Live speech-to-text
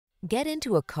Get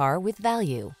into a car with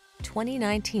value.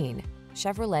 2019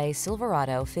 Chevrolet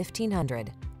Silverado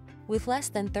 1500. With less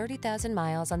than 30,000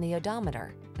 miles on the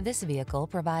odometer, this vehicle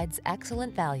provides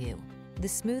excellent value. The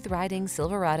smooth-riding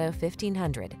Silverado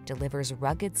 1500 delivers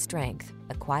rugged strength,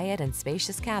 a quiet and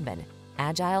spacious cabin,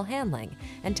 agile handling,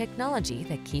 and technology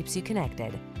that keeps you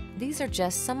connected. These are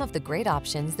just some of the great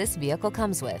options this vehicle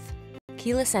comes with: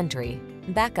 keyless entry,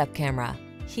 backup camera,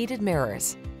 heated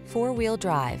mirrors, four-wheel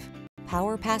drive,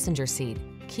 power passenger seat,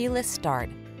 keyless start,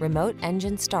 remote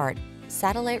engine start,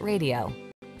 satellite radio,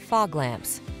 fog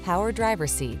lamps, power driver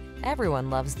seat. Everyone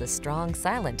loves the strong,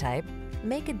 silent type.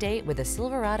 Make a date with a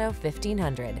Silverado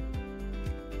 1500.